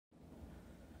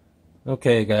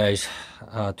Okay guys,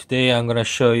 today I'm gonna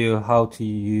show you how to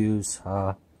use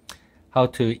how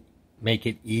to make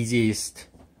it easiest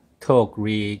torque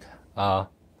rig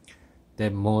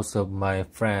that most of my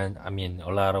friend,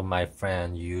 a lot of my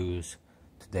friends use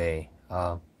today.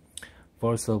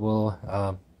 First of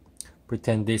all,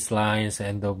 pretend this line is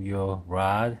end of your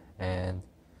rod, and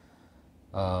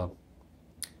you're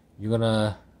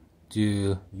gonna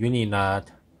do uni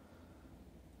knot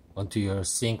onto your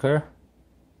sinker.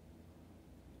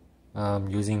 I'm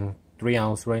using 3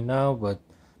 ounce right now, but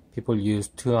people use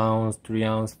 2 ounce, 3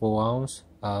 ounce, 4 ounce,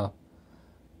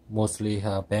 mostly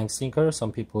bank sinker.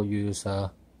 Some people use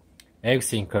egg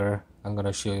sinker. I'm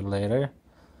gonna show you later.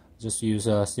 Just use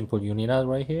a simple uni knot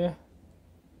right here.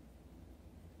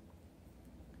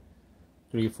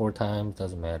 3-4 times,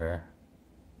 doesn't matter.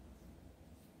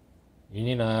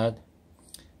 Uni knot,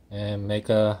 and make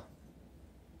about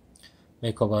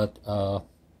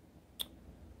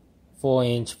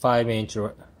 4-inch, 5-inch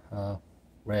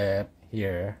wrap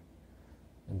here,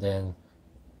 and then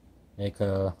make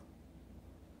a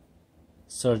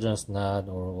surgeon's knot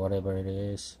or whatever it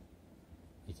is.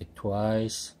 Make it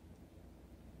twice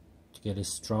to get it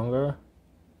stronger.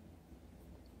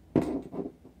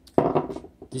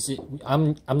 This is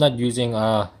I'm not using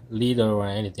a leader or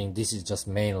anything. This is just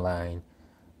main line,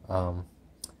 and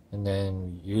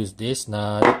then use this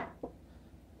knot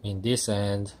in this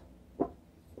end.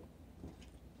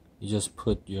 You just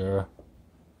put your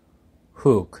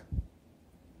hook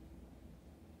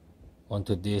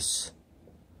onto this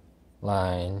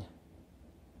line,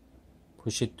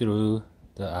 push it through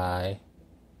the eye,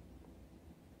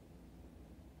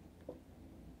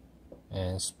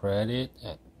 and spread it,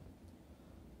 and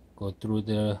go through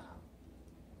the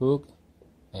hook,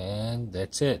 and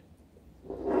that's it.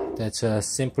 That's the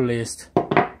simplest,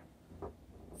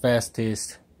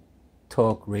 fastest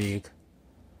torque rig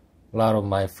a lot of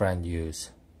my friends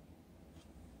use.